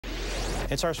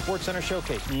It's our SportsCenter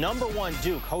Showcase. #1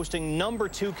 Duke hosting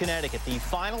 #2 Connecticut, the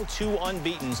final 2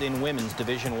 unbeatens in women's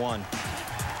Division I.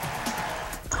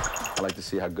 I like to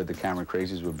see how good the Cameron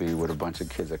Crazies would be with a bunch of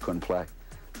kids that couldn't play.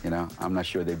 You know, I'm not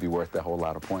sure they'd be worth a whole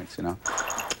lot of points, you know.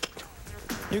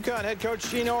 UConn head coach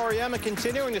Gino Auriemma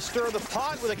continuing to stir the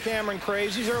pot with the Cameron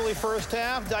Crazies. Early first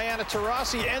half, Diana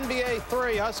Taurasi, NBA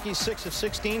 3. Huskies 6 of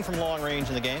 16 from long range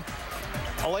in the game.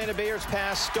 Elena Bayard's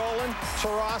pass stolen.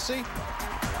 Taurasi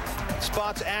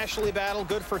spots Ashley Battle,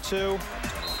 good for 2.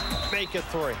 Make it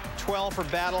 3. 12 for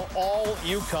Battle, all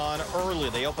UConn early.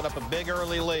 They open up a big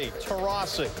early lead.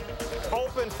 Taurasi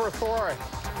open for Thorek.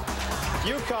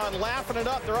 UConn laughing it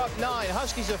up. They're up 9.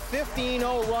 Huskies a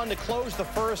 15-0 run to close the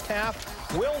first half.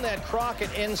 Wilnette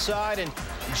Crockett inside, and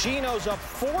Gino's up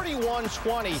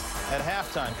 41-20 at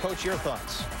halftime. Coach, your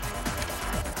thoughts?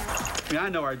 I mean, I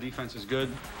know our defense is good,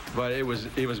 but it was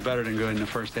better than good in the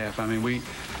first half. I mean, we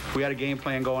had a game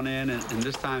plan going in, and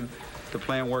this time the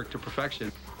plan worked to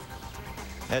perfection.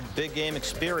 Had big game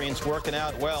experience working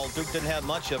out well. Duke didn't have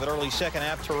much of it. Early second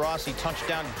half, Taurasi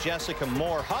touchdown to Jessica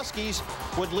Moore. Huskies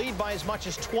would lead by as much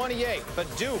as 28,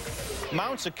 but Duke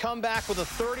mounts a comeback with a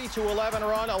 30-11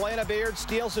 run. Elena Bayard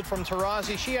steals it from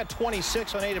Taurasi. She had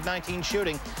 26 on 8 of 19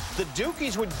 shooting. The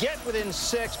Dukies would get within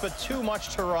 6, but too much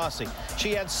Taurasi.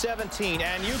 She had 17,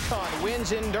 and UConn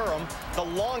wins in Durham, the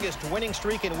longest winning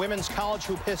streak in women's college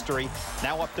hoop history,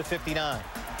 now up to 59.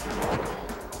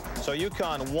 So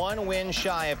UConn 1 win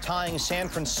shy of tying San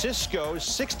Francisco's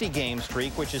 60-game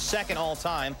streak, which is second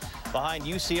all-time behind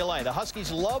UCLA. The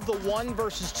Huskies love the 1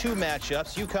 versus 2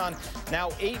 matchups. UConn now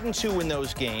 8-2 in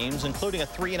those games, including a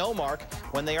 3-0 mark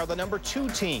when they are the #2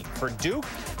 team. For Duke,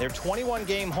 their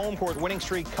 21-game home court winning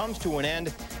streak comes to an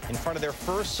end in front of their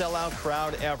first sellout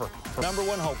crowd ever. For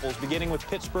 #1 hopefuls, beginning with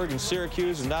Pittsburgh and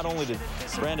Syracuse, and not only did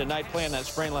Brandon Knight play on that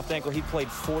sprained left ankle, he played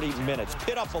 40 minutes.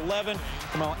 Pitt up 11.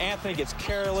 Jamal Anthony gets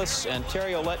careless, and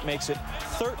Terry Olette makes it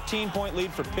 13-point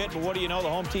lead for Pitt. But what do you know? The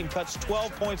home team cuts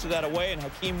 12 points of that away, and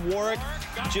Hakeem Warwick,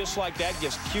 just like that,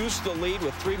 gives Cuse the lead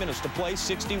with 3 minutes to play,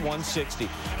 61-60.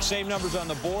 Same numbers on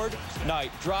the board.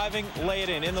 Knight driving, lay it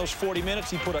in. In those 40 minutes,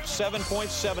 he put up 7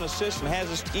 points, 7 assists, and has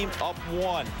his team up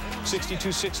 1.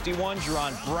 62-61,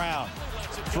 Jerron Brown.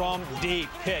 From deep,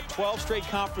 Pitt, 12 straight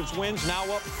conference wins, now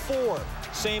up 4.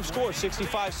 Same score,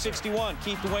 65-61.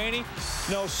 Keith Duaney,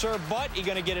 no sir, but he's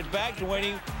going to get it back.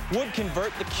 Duaney would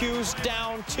convert. The Q's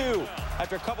down 2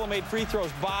 after a couple of made free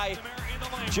throws by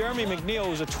Jeremy McNeil,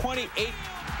 who's a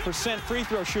 28% free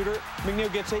throw shooter.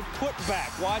 McNeil gets a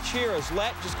putback. Watch here as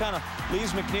Lett just kind of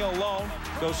leaves McNeil alone.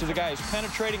 Goes to the guy who's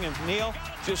penetrating, and McNeil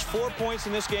just 4 points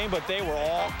in this game, but they were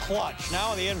all clutch. Now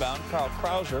on the inbound, Carl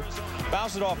Krauser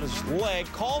bounces it off his leg,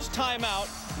 calls timeout,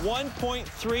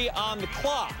 1.3 on the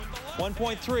clock.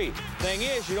 1.3. Thing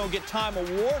is, you don't get time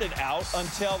awarded out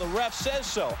until the ref says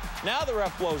so. Now the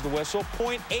ref blows the whistle.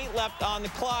 0.8 left on the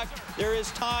clock. There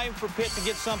is time for Pitt to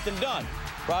get something done.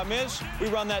 Problem is, we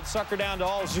run that sucker down to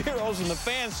all zeros, and the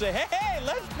fans say, hey,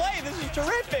 let's play. This is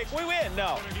terrific. We win.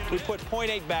 No, we put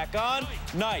 0.8 back on.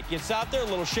 Knight gets out there, a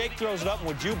little shake, throws it up, and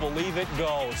would you believe it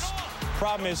goes.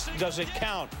 Problem is, does it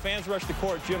count? Fans rush the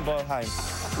court. Jim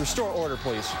Boeheim, restore order,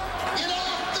 please. Get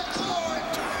off the court.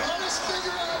 Let us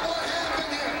figure out what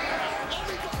happened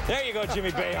here. There you go,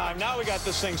 Jimmy Boeheim. Now we got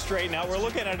this thing straightened out. We're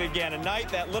looking at it again. And Knight,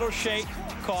 that little shake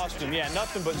cost him. Yeah,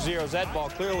 nothing but zeros. That ball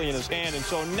clearly in his hand. And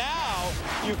so now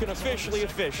you can officially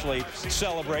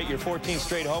celebrate your 14th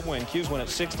straight home win. Q's win at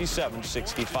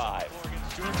 67-65.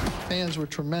 Fans were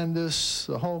tremendous.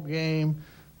 The whole game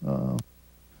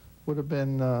would have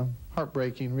been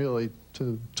heartbreaking, really,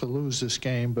 to lose this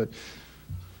game, but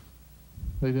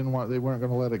they weren't going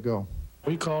to let it go.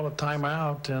 We called a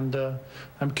timeout, and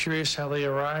I'm curious how they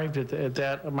arrived at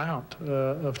that amount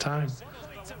of time.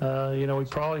 You know, we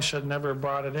probably should never have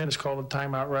brought it in. It's called a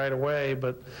timeout right away,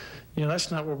 but, you know,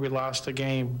 that's not where we lost the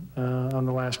game on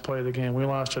the last play of the game. We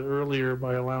lost it earlier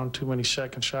by allowing too many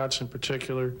second shots in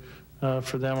particular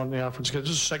for them on the offense. Because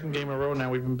this is the second game in a row now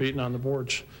we've been beaten on the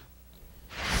boards.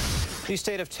 The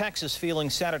state of Texas feeling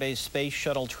Saturday's space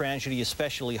shuttle tragedy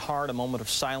especially hard. A moment of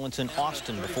silence in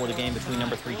Austin before the game between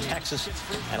 #3 Texas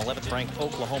and 11th-ranked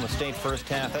Oklahoma State. First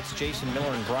half, that's Jason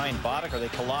Miller and Brian Boddicker. They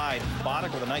collide.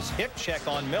 Boddicker with a nice hip check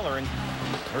on Miller, and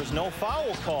there's no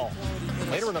foul call.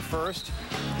 Later in the first,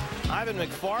 Ivan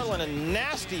McFarland, a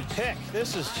nasty pick.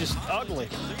 This is just ugly.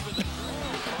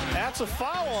 That's a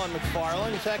foul on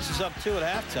McFarland. Texas up 2 at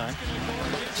halftime.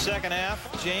 Second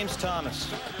half, James Thomas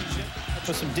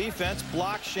with some defense,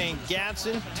 block Shane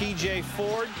Gadsden, TJ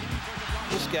Ford.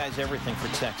 This guy's everything for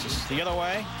Texas. The other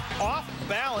way, off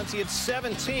balance, he had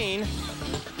 17.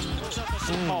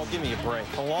 Oh, give me a break.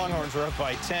 The Longhorns are up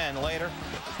by 10 later.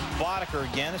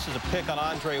 Boddicker again. This is a pick on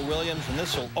Andre Williams, and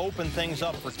this will open things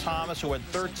up for Thomas, who had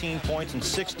 13 points and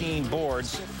 16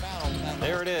 boards.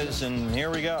 There it is, and here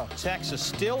we go. Texas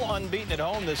still unbeaten at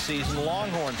home this season.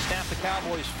 Longhorns snap the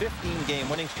Cowboys' 15-game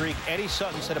winning streak. Eddie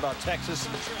Sutton said about Texas,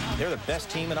 they're the best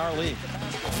team in our league.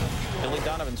 Billy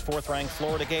Donovan's fourth-ranked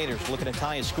Florida Gators looking to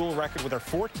tie a school record with their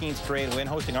 14th straight win,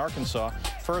 hosting Arkansas.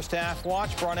 First half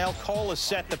watch, Barnell Cole is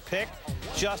set to pick.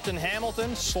 Justin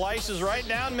Hamilton slices right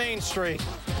down Main Street.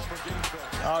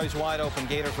 Oh, he's wide open.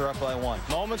 Gators are up by 1.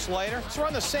 Moments later, let's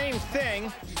run the same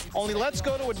thing, only let's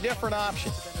go to a different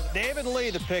option. David Lee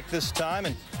the pick this time,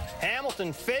 and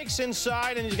Hamilton fakes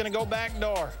inside, and he's going to go back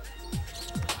door.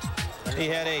 He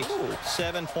had a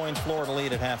 7-point Florida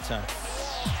lead at halftime.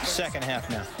 Second half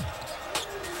now.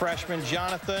 Freshman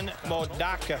Jonathan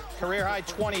Modaka, career-high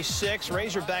 26.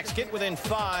 Razorbacks get within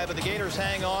 5, but the Gators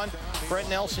hang on. Brett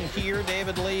Nelson here,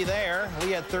 David Lee there.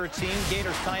 Lee had 13.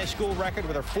 Gators tie a school record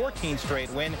with their 14th straight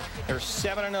win. Their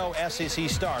 7-0 SEC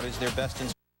start is their best in.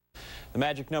 The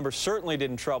magic number certainly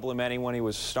didn't trouble him any when he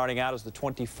was starting out as the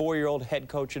 24-year-old head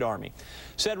coach at Army.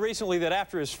 Said recently that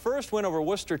after his first win over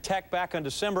Worcester Tech back on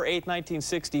December 8,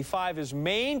 1965, his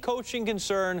main coaching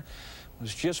concern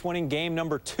was just winning game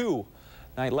number 2.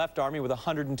 Knight left Army with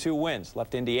 102 wins,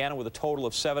 left Indiana with a total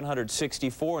of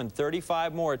 764 and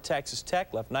 35 more at Texas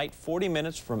Tech, left Knight 40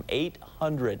 minutes from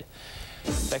 800.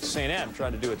 Texas A&M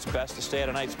tried to do its best to stay out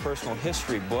of Knight's personal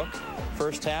history book.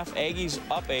 First half, Aggies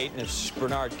up 8, and it's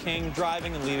Bernard King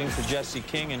driving and leaving for Jesse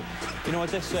King. And you know what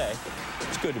they say?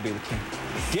 It's good to be the king.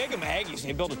 Gig 'em Aggies.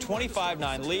 They built a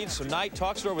 25-9 lead, so Knight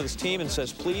talks it over with his team and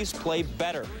says, please play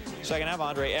better. Second half,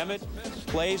 Andre Emmett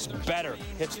plays better.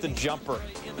 Hits the jumper.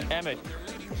 Emmett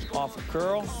off a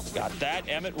curl. Got that.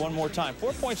 Emmett one more time.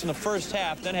 4 points in the first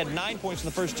half, then had 9 points in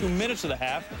the first 2 minutes of the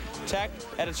half. Tech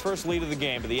had its first lead of the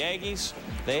game, but the Aggies,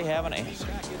 they have an answer.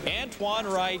 Antoine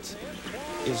Wright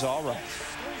is all right.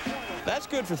 That's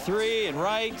good for 3, and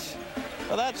Wright,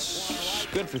 well, that's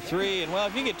good for 3. And, well,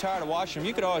 if you get tired of watching him,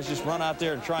 you could always just run out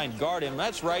there and try and guard him.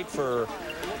 That's right for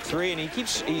 3, and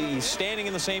he's standing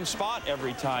in the same spot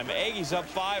every time. Aggies up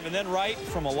 5, and then Wright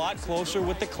from a lot closer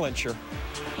with the clincher.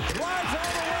 Drives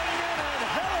all the way in, and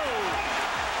hello!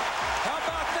 How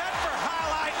about that for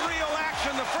highlight reel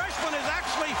action? The freshman has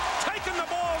actually taken the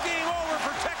ball game over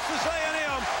for Texas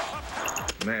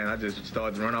A&M. Man, I just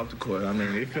started to run off the court. I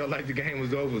mean, it felt like the game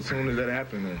was over as soon as that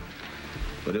happened.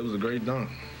 But it was a great dunk.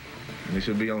 And it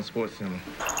should be on SportsCenter.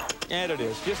 And it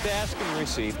is. Just ask and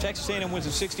receive. Texas A&M wins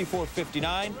at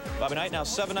 64-59. Bobby Knight now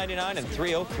 799 and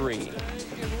 303.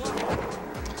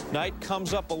 Knight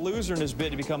comes up a loser in his bid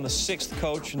to become the 6th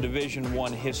coach in Division I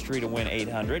history to win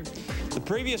 800. The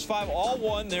previous 5 all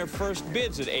won their first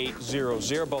bids at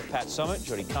 800. Both Pat Summitt,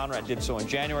 Jody Conrad did so in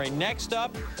January. Next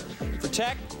up for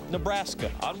Tech,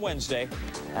 Nebraska on Wednesday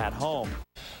at home.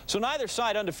 So neither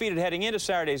side undefeated heading into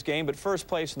Saturday's game, but first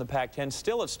place in the Pac-10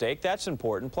 still at stake. That's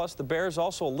important. Plus, the Bears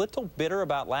also a little bitter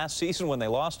about last season when they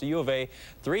lost to U of A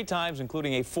 3 times,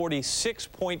 including a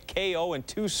 46-point KO in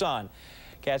Tucson.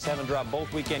 Cats haven't dropped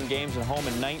both weekend games at home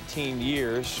in 19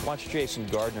 years. Watch Jason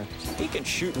Gardner. He can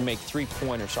shoot and make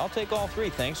 3-pointers. I'll take all 3,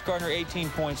 thanks. Gardner 18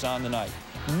 points on the night.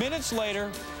 Minutes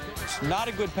later, it's not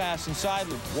a good pass inside.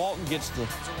 Luke Walton gets the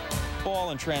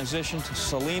ball in transition to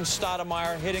Salim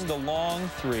Stoudemire hitting the long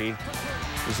 3.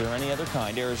 Is there any other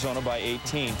kind? Arizona by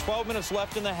 18. 12 minutes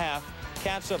left in the half.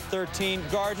 Cats up 13.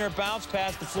 Gardner bounce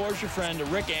pass. The floor's your friend to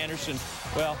Rick Anderson.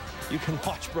 Well, you can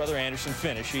watch Brother Anderson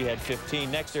finish. He had 15.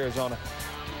 Next Arizona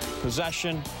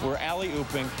possession. We're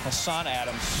alley-ooping Hassan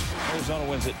Adams. Arizona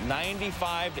wins it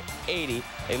 95-80.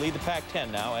 They lead the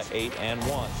Pac-10 now at 8-1.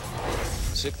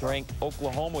 6th-ranked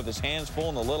Oklahoma with his hands full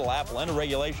in the Little Apple. End of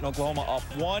regulation, Oklahoma up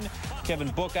 1. Kevin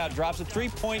Bookout drops a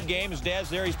 3-point game. His dad's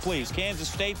there, he's pleased. Kansas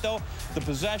State, though, the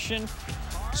possession.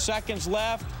 Seconds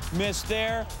left, missed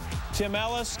there. Tim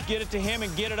Ellis, get it to him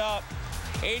and get it up.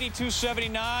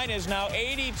 82-79 is now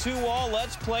 82-all.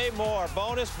 Let's play more.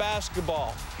 Bonus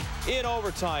basketball. In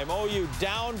overtime, OU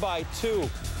down by 2.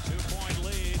 2-point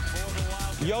lead for the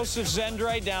Wildcats. Joseph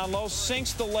Zendre down low,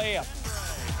 sinks the layup.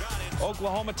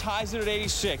 Oklahoma ties it at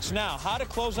 86. Now, how to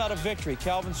close out a victory?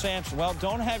 Kelvin Sampson. Well,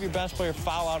 don't have your best player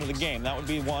foul out of the game. That would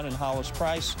be 1 in Hollis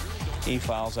Price. He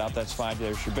fouls out. That's 5.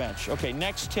 There's your bench. Okay,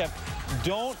 next tip.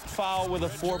 Don't foul with a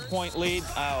 4-point lead.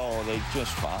 Oh, they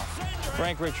just fouled.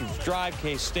 Frank Richards drive.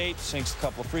 K-State sinks a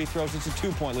couple of free throws. It's a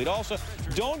 2-point lead. Also,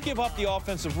 don't give up the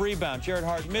offensive rebound. Jared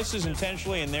Hart misses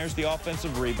intentionally, and there's the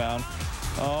offensive rebound.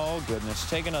 Oh, goodness.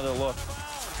 Take another look.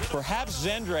 Perhaps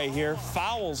Zendre here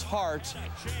fouls Hart,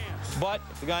 but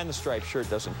if the guy in the striped shirt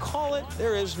doesn't call it,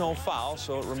 there is no foul,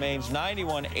 so it remains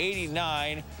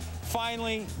 91-89.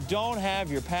 Finally, don't have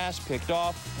your pass picked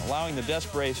off, allowing the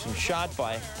desperation shot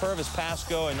by Purvis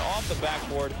Pasco and off the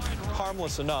backboard.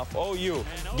 Harmless enough. OU,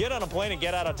 get on a plane and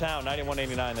get out of town.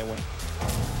 91-89, they win.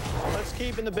 Let's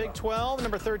keep in the Big 12.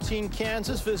 Number 13,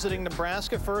 Kansas, visiting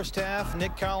Nebraska. First half,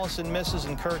 Nick Collison misses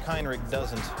and Kirk Hinrich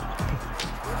doesn't.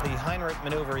 The Hinrich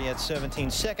maneuver, he had 17.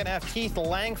 Second half, Keith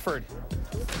Langford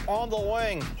on the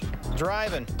wing,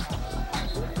 driving.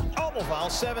 Elbow foul,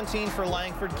 17 for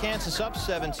Langford. Kansas up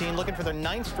 17, looking for their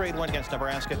 9th straight win against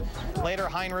Nebraska. Later,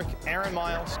 Hinrich, Aaron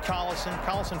Miles,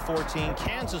 Collison 14.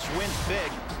 Kansas wins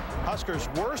big. Huskers'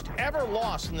 worst ever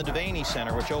loss in the Devaney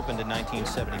Center, which opened in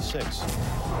 1976.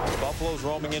 Buffalo's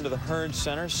roaming into the Hearn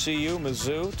Center. CU,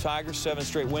 Mizzou, Tigers 7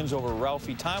 straight wins over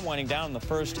Ralphie. Time winding down in the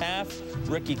first half.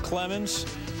 Ricky Clemens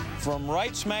from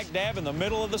right smack dab in the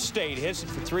middle of the state hits it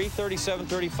for 3,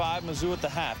 37-35. Mizzou at the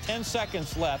half. 10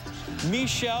 seconds left.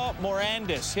 Michel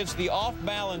Morandis hits the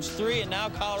off-balance 3, and now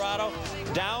Colorado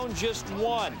down just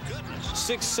 1.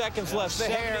 6 seconds left.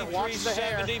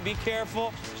 73-70. Be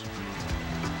careful.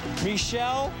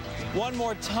 Michel, one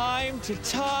more time to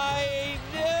tie.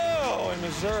 No, and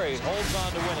Missouri holds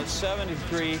on to win at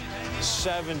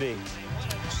 73-70.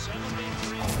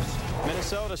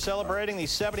 Minnesota celebrating the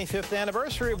 75th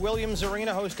anniversary of Williams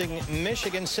Arena, hosting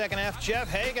Michigan. Second half, Jeff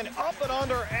Hagan up and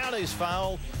under, and he's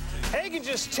fouled. Hagan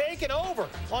just taking over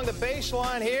along the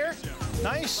baseline here.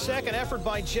 Nice second effort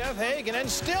by Jeff Hagan, and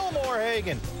still more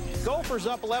Hagan. Gophers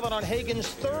up 11 on Hagan's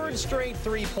 3rd straight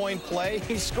three-point play.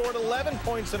 He scored 11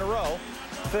 points in a row,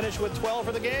 finished with 12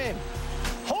 for the game.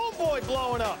 Homeboy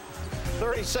blowing up.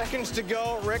 30 seconds to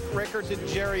go. Rick Rickard to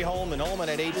Jerry Holman. Holman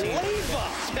at 18.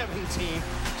 Flava 17.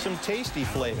 Some tasty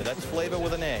flavor. That's flavor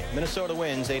with an A. Minnesota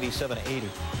wins 87-80.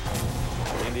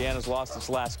 Indiana's lost its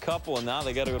last couple, and now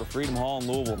they got to go to Freedom Hall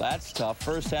in Louisville. That's tough.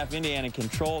 First half, Indiana in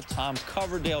control. Tom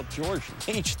Coverdale, George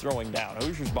H throwing down.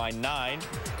 Hoosiers by 9.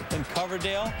 And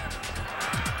Coverdale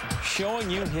showing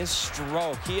you his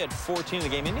stroke. He had 14 in the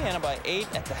game. Indiana by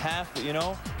 8 at the half, but you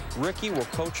know, Ricky will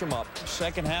coach him up.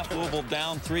 Second half, Louisville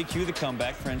down 3. Cue the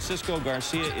comeback. Francisco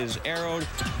Garcia is arrowed,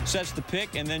 sets the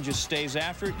pick, and then just stays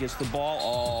after it, gets the ball.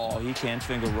 Oh, he can't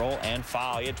finger roll and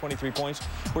foul. He had 23 points.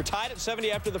 We're tied at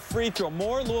 70 after the free throw.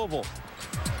 More Louisville.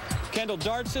 Kendall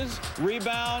Dartses,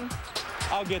 rebound.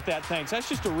 I'll get that, thanks. That's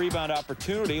just a rebound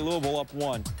opportunity. Louisville up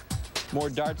 1. More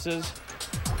Dartses.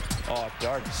 Oh,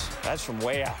 Darts. That's from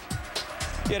way out.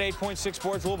 He had 8.6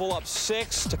 boards. Louisville up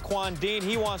 6. Taquan Dean,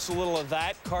 he wants a little of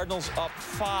that. Cardinals up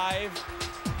 5.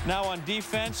 Now on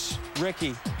defense,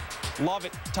 Ricky. Love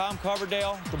it. Tom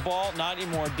Coverdale, the ball, not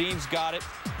anymore. Dean's got it.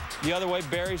 The other way,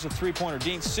 Barry's a three-pointer.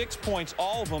 Dean, 6 points,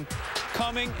 all of them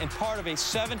coming and part of a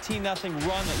 17-0 run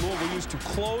that Louisville used to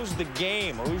close the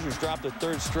game. Hoosiers dropped their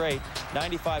 3rd straight.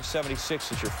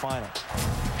 95-76 is your final.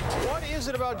 What is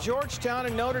it about Georgetown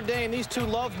and Notre Dame? These two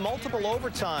love multiple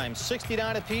overtimes.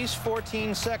 69 apiece,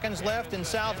 14 seconds left in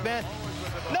South Bend.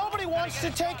 Nobody wants to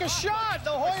take a shot.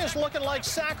 The Hoyas looking like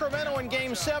Sacramento in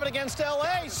Game 7 against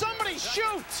L.A. Somebody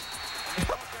shoot!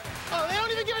 Oh, they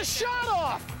don't even get a shot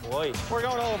off. Boy. We're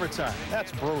going to overtime.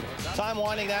 That's brutal. Time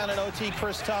winding down in OT.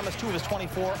 Chris Thomas, 2 of his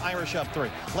 24. Irish up 3.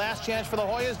 Last chance for the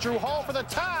Hoyas. Drew Hall for the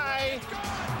tie.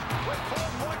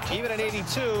 Even at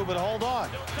 82, but hold on.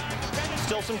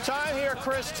 Still some time here.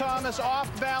 Chris Thomas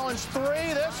off balance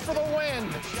 3. This for the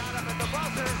win.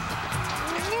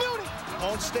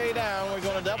 Won't stay down. We're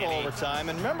going to double overtime.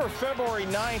 And remember February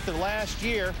 9th of last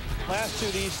year, last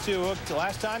time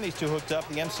these two hooked up,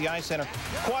 the MCI Center.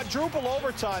 Quadruple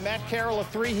overtime. Matt Carroll a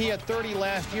 3. He had 30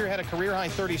 last year, had a career high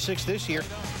 36 this year.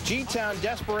 G-Town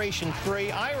desperation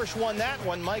 3. Irish won that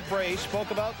one. Mike Bray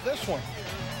spoke about this one.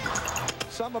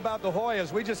 Something about the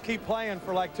Hoyas. We just keep playing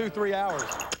for like 2-3 hours.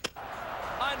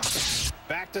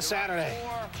 Back to Saturday.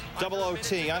 Double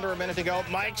OT. Under a minute to go.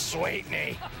 Mike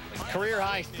Sweetney. Career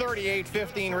high 38,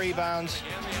 15 rebounds.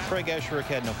 Craig Esherick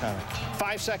had no comment.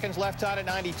 5 seconds left, tied at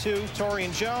 92.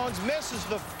 Torian Jones misses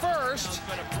the first.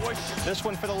 This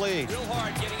one for the lead.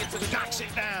 Knocks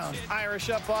it down. Irish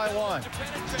up by 1.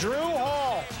 Drew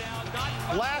Hall.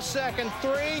 Last second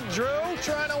 3. Drew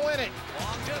trying to win it.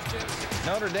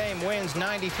 Notre Dame wins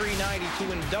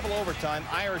 93-92 in double overtime.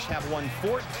 Irish have won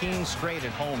 14 straight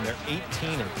at home. They're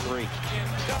 18-3.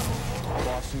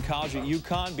 Boston College at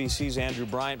UConn. BC's Andrew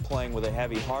Bryant playing with a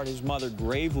heavy heart. His mother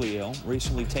gravely ill,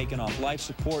 recently taken off life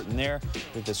support, and there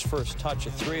with his first touch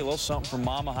of 3. A little something for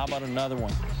Mama. How about another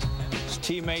one? His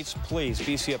Teammates, please.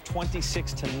 BC up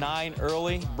 26-9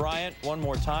 early. Bryant, one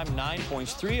more time, 9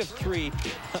 points, 3 of 3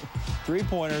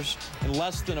 three-pointers in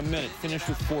less than a minute. Finished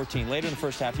with 14. Later in the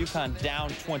first half, UConn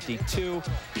down 22.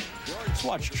 Let's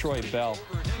watch Troy Bell.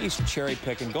 He's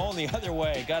cherry-picking, going the other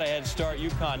way. Got a head start.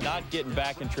 UConn not getting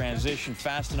back in transition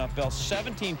fast enough. Bell,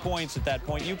 17 points at that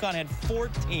point. UConn had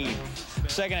 14.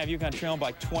 Second half, UConn trailing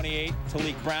by 28.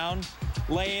 Talik Brown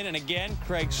lay in, and again,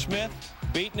 Craig Smith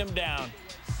beating him down.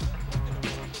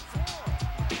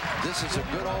 This is a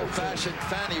good old-fashioned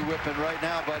fanny whipping right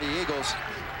now by the Eagles.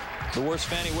 The worst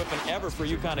fanny whipping ever for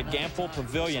UConn at Gampel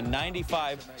Pavilion,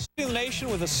 95. The nation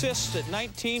with assists at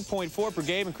 19.4 per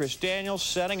game, and Chris Daniels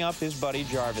setting up his buddy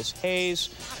Jarvis Hayes.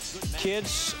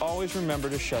 Kids always remember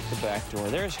to shut the back door.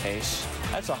 There's Hayes.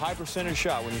 That's a high percentage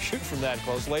shot when you shoot from that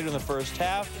close. Later in the first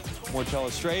half, more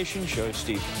illustration shows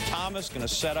Steve Thomas going to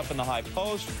set up in the high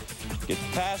post. Get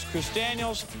the pass. Chris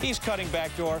Daniels, he's cutting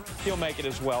back door. He'll make it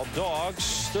as well.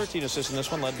 Dogs, 13 assists in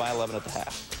this one, led by 11 at the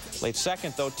half. Late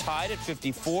second, though, tied at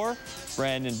 54.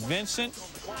 Brandon Vincent.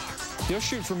 He'll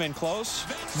shoot from in close.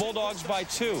 Bulldogs by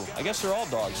 2. I guess they're all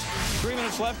dogs. 3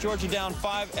 minutes left. Georgia down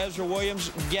 5. Ezra Williams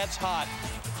gets hot.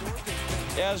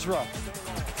 Ezra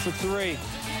for 3.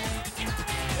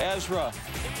 Ezra.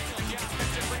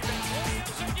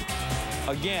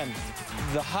 Again,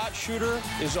 the hot shooter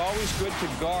is always good to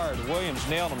guard. Williams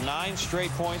nailed him. 9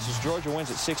 straight points as Georgia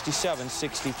wins at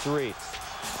 67-63.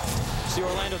 It's the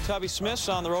Orlando Tubby Smiths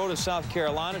on the road to South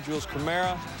Carolina. Jules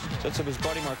Camara sets up his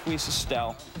buddy Marquise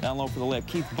Estelle down low for the lip.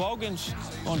 Keith Bogans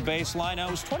on baseline. Now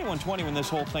it was 21-20 when this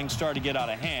whole thing started to get out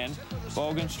of hand.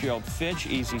 Bogans, Gerald Fitch,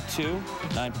 easy 2.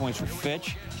 9 points for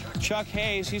Fitch. Chuck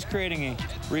Hayes, he's creating a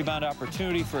rebound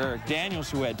opportunity for Eric Daniels,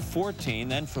 who had 14.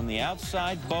 Then from the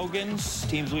outside, Bogans,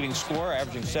 team's leading scorer,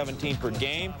 averaging 17 per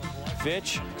game.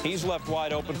 Fitch, he's left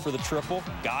wide open for the triple.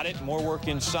 Got it. More work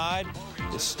inside.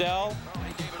 Estelle.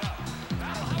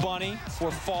 Bunny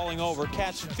for falling over.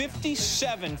 Cats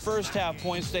 57 first half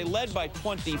points. They led by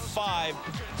 25.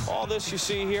 All this you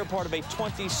see here, part of a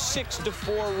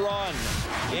 26-4 run.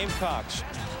 Gamecocks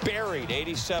buried.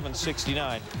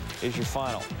 87-69 is your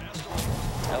final.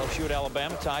 LSU at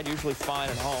Alabama tied, usually fine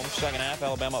at home. Second half,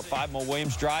 Alabama up 5. Mo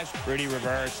Williams drives. Pretty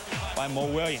reverse by Mo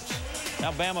Williams.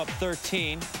 Now Bama up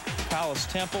 13. Palace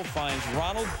Temple finds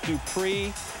Ronald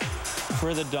Dupree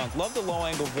for the dunk. Love the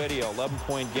low-angle video,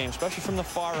 11-point game, especially from the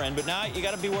far end. But now you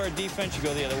got to beware of defense. You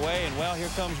go the other way, and, well, here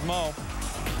comes Mo.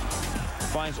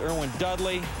 Finds Erwin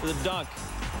Dudley for the dunk.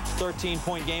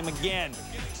 13-point game again.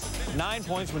 9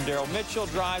 points when Daryl Mitchell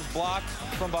drives, blocked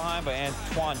from behind by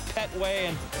Antoine Petway,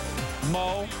 and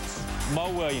Mo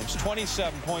Williams.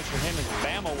 27 points for him, and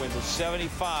Bama wins at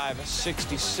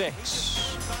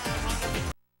 75-66.